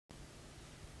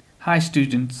Hi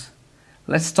students,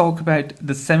 let's talk about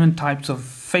the 7 types of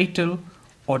fatal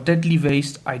or deadly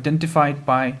waste identified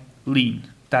by Lean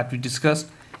that we discussed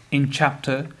in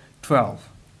chapter 12.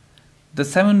 The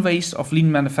 7 wastes of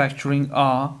lean manufacturing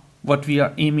are what we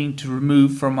are aiming to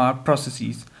remove from our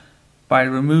processes by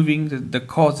removing the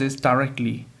causes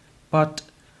directly. But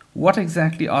what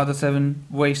exactly are the 7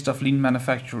 wastes of lean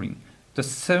manufacturing? The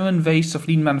 7 wastes of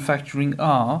lean manufacturing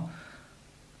are: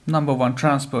 number 1,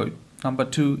 transport; number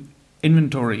 2,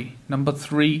 inventory; number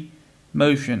 3,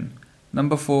 motion;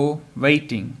 number 4,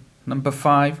 waiting; number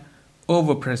 5,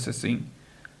 overprocessing;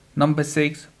 number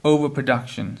 6,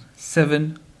 overproduction;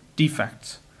 7,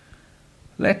 defects.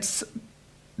 Let's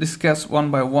discuss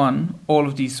one by one all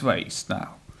of these wastes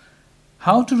now.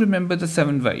 How to remember the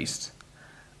 7 wastes?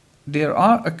 There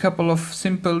are a couple of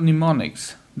simple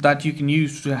mnemonics that you can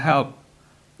use to help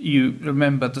you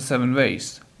remember the 7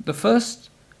 wastes. The first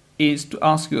is to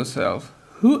ask yourself,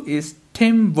 who is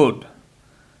Tim Wood?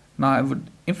 Now I would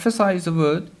emphasize the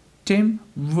word Tim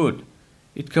Wood.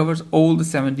 It covers all the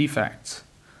 7 defects: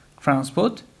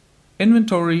 transport,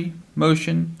 inventory,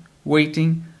 motion,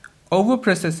 waiting,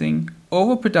 overprocessing,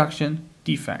 overproduction,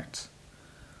 defects.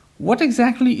 What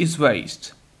exactly is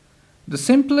waste? The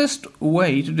simplest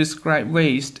way to describe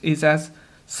waste is as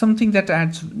something that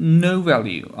adds no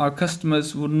value. Our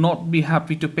customers would not be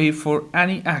happy to pay for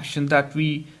any action that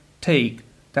we take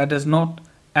that does not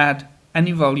add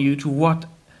any value to what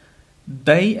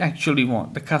they actually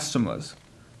want, the customers,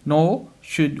 nor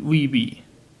should we be.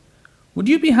 Would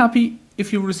you be happy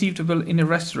if you received a bill in a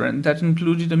restaurant that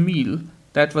included a meal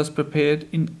that was prepared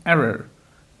in error?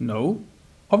 No,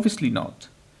 obviously not.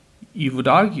 You would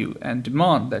argue and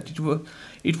demand that it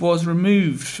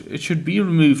should be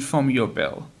removed from your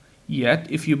bill. Yet,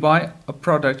 if you buy a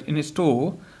product in a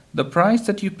store, the price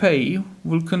that you pay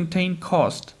will contain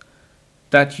cost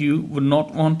that you would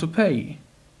not want to pay.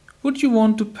 Would you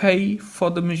want to pay for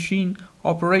the machine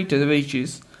operator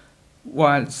wages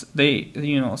whilst they,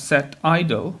 sat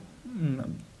idle,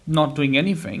 not doing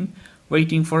anything,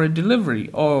 waiting for a delivery,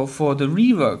 or for the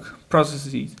rework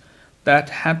processes that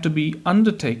had to be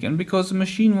undertaken because the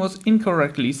machine was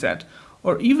incorrectly set,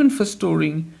 or even for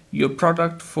storing your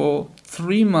product for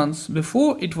 3 months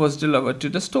before it was delivered to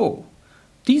the store?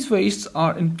 These wastes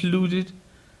are included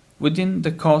within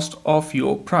the cost of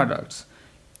your products,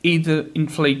 either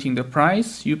inflating the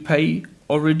price you pay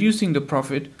or reducing the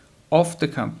profit of the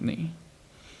company.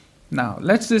 Now,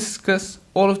 let's discuss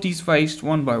all of these wastes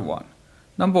one by one.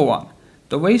 Number 1,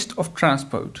 the waste of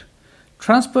transport.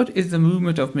 Transport is the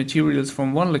movement of materials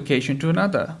from one location to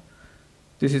another.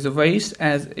 This is a waste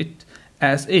as it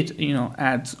adds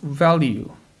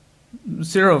value,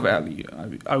 zero value.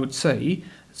 I would say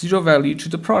zero value to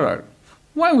the product.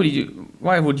 Why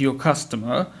would your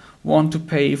customer want to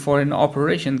pay for an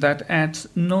operation that adds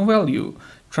no value?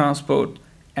 Transport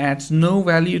adds no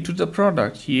value to the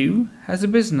product. You, as a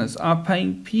business, are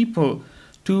paying people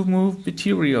to move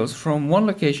materials from one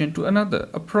location to another,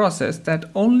 a process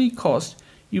that only costs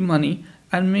you money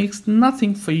and makes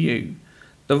nothing for you.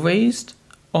 The waste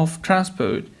of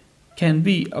transport can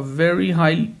be a very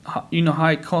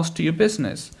high cost to your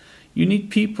business. You need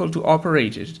people to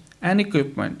operate it and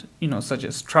equipment, such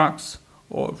as trucks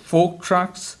or fork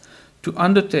trucks, to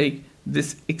undertake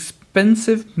this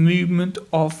expensive movement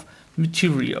of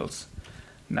materials.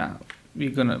 Now we're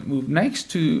gonna move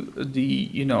next to the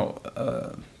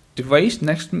waste.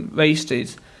 Next waste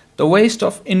is the waste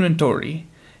of inventory.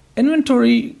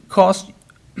 Inventory costs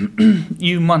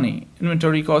you money.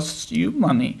 Inventory costs you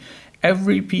money.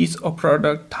 Every piece of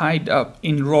product tied up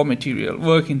in raw material,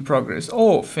 work in progress,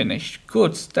 or finished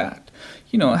goods that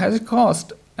has a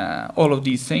cost. All of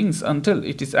these things until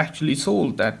it is actually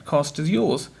sold, that cost is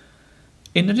yours.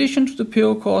 In addition to the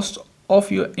pure cost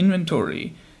of your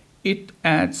inventory, it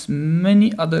adds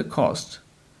many other costs.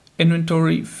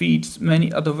 Inventory feeds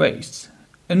many other wastes.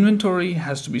 Inventory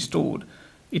has to be stored.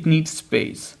 It needs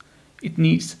space. It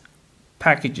needs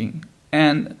packaging,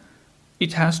 and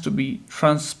it has to be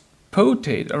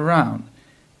transported around.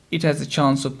 It has a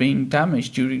chance of being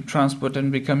damaged during transport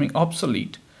and becoming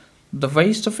obsolete. The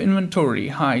waste of inventory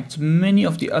hides many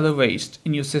of the other waste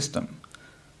in your system.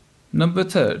 Number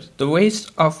 3, the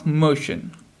waste of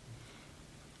motion.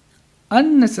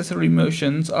 Unnecessary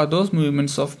motions are those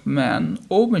movements of man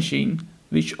or machine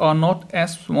which are not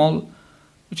as small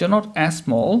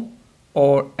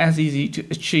or as easy to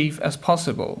achieve as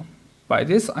possible. By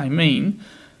this I mean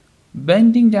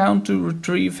bending down to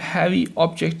retrieve heavy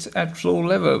objects at floor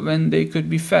level when they could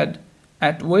be fed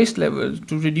at waist level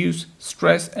to reduce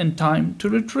stress and time to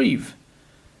retrieve.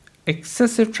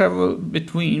 Excessive travel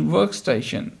between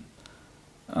workstation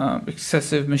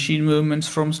excessive machine movements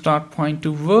from start point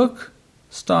to work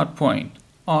start point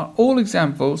are all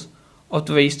examples of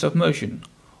the waste of motion.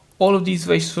 All of these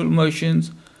wasteful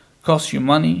motions cost you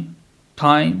money,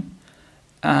 time,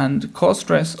 and cause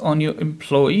stress on your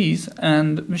employees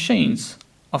and machines.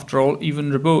 After all,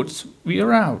 even robots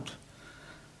wear out.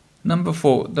 Number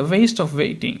 4, the waste of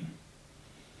waiting.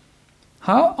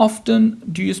 How often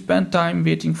do you spend time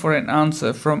waiting for an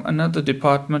answer from another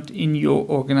department in your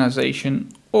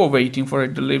organization, or waiting for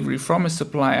a delivery from a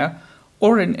supplier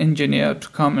or an engineer to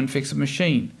come and fix a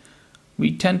machine?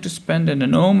 We tend to spend an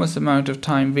enormous amount of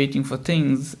time waiting for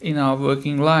things in our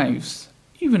working lives,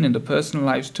 even in the personal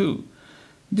lives too.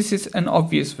 This is an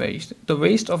obvious waste. The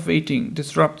waste of waiting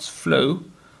disrupts flow,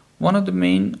 one of the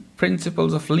main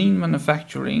principles of lean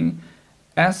manufacturing.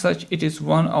 As such, it is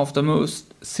one of the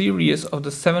most serious of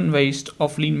the 7 wastes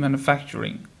of lean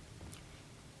manufacturing.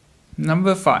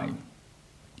 Number 5.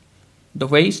 The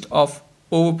waste of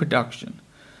overproduction.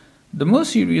 The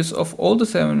most serious of all the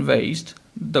 7 wastes,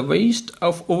 the waste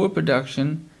of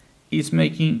overproduction, is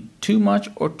making too much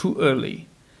or too early.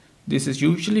 This is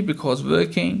usually because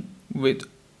working with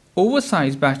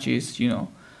oversized batches,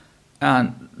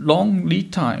 and long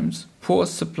lead times, poor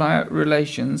supplier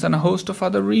relations, and a host of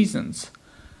other reasons.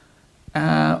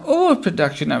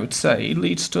 Overproduction, I would say,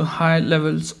 leads to high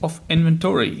levels of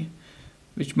inventory,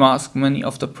 which mask many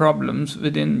of the problems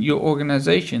within your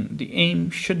organization. The aim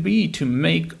should be to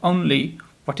make only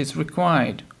what is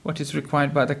required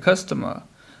by the customer.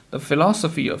 The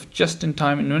philosophy of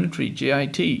just-in-time inventory,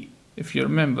 JIT, if you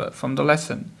remember from the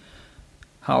lesson.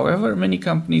 However, many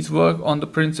companies work on the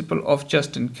principle of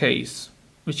just-in-case,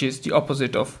 which is the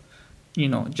opposite of,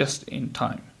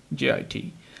 just-in-time,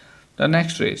 JIT. The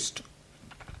next waste.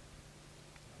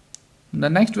 The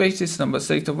next waste is number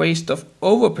 6, the waste of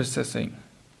overprocessing.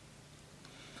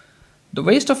 The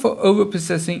waste of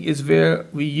overprocessing is where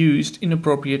we used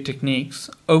inappropriate techniques,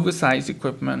 oversized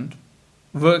equipment,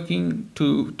 working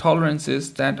to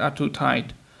tolerances that are too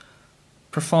tight,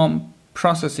 perform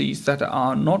processes that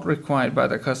are not required by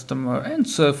the customer, and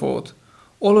so forth.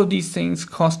 All of these things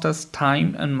cost us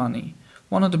time and money.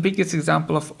 One of the biggest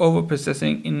examples of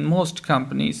overprocessing in most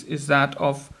companies is that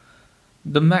of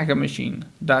the mega machine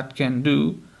that can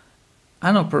do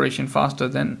an operation faster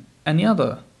than any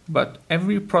other, but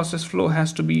every process flow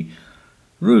has to be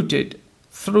routed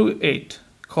through it,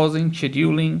 causing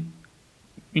scheduling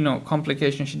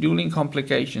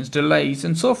complications, delays,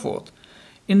 and so forth.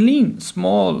 In lean,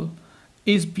 small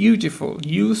is beautiful.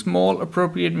 Use small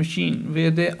appropriate machine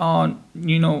where they are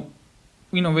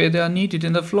where they are needed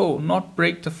in the flow, not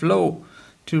break the flow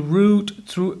to route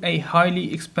through a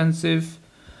highly expensive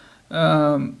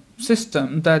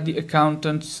system that the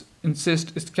accountants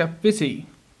insist is kept busy.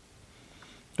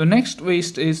 The next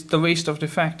waste is the waste of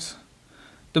defects.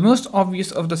 The most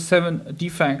obvious of the 7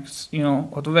 defects,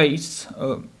 or the wastes,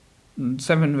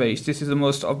 7 wastes, this is the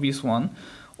most obvious one,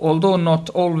 although not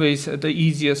always the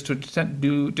easiest to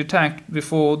detect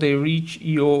before they reach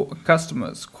your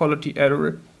customers. Quality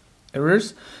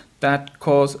errors that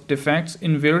cause defects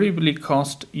invariably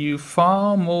cost you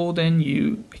far more than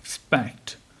you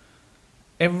expect.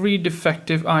 Every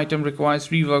defective item requires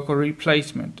rework or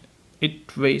replacement.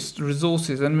 It wastes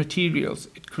resources and materials.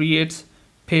 It creates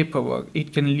paperwork.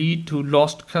 It can lead to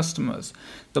lost customers.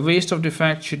 The waste of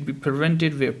defects should be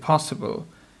prevented where possible.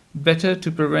 Better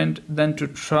to prevent than to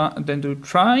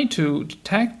try to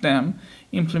detect them.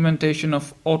 Implementation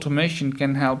of automation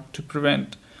can help to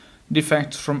prevent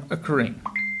defects from occurring.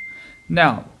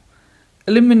 Now,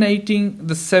 eliminating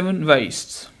the 7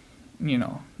 wastes.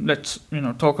 Let's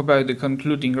talk about the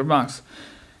concluding remarks.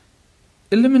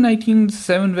 Eliminating the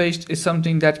 7 wastes is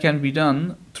something that can be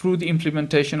done through the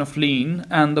implementation of lean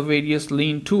and the various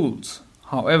lean tools.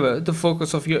 However, the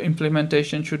focus of your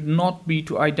implementation should not be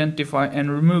to identify and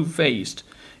remove waste.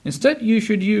 Instead, you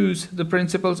should use the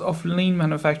principles of lean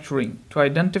manufacturing to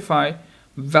identify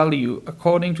value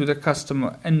according to the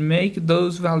customer and make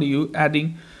those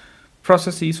value-adding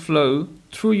processes flow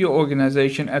through your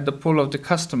organization at the pull of the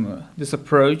customer. This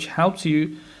approach helps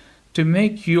you to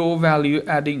make your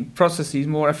value-adding processes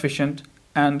more efficient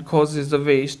and causes the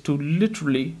waste to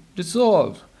literally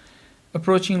dissolve.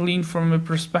 Approaching lean from a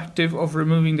perspective of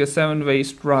removing the 7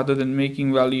 waste rather than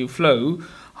making value flow,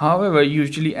 however,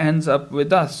 usually ends up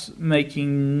with us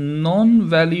making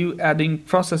non-value-adding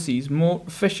processes more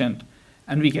efficient,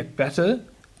 and we get better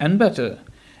and better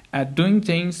at doing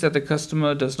things that the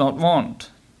customer does not want.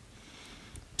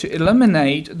 To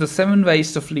eliminate the 7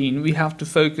 wastes of lean, we have to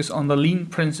focus on the lean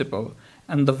principle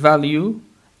and the value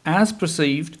as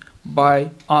perceived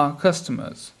by our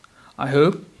customers. I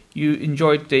hope you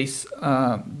enjoyed this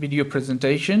video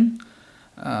presentation.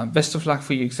 Best of luck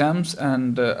for your exams,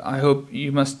 and I hope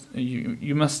you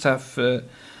must have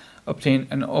obtained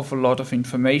an awful lot of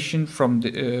information from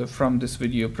this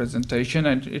video presentation,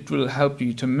 and it will help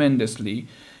you tremendously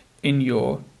in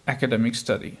your academic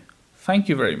study. Thank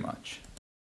you very much.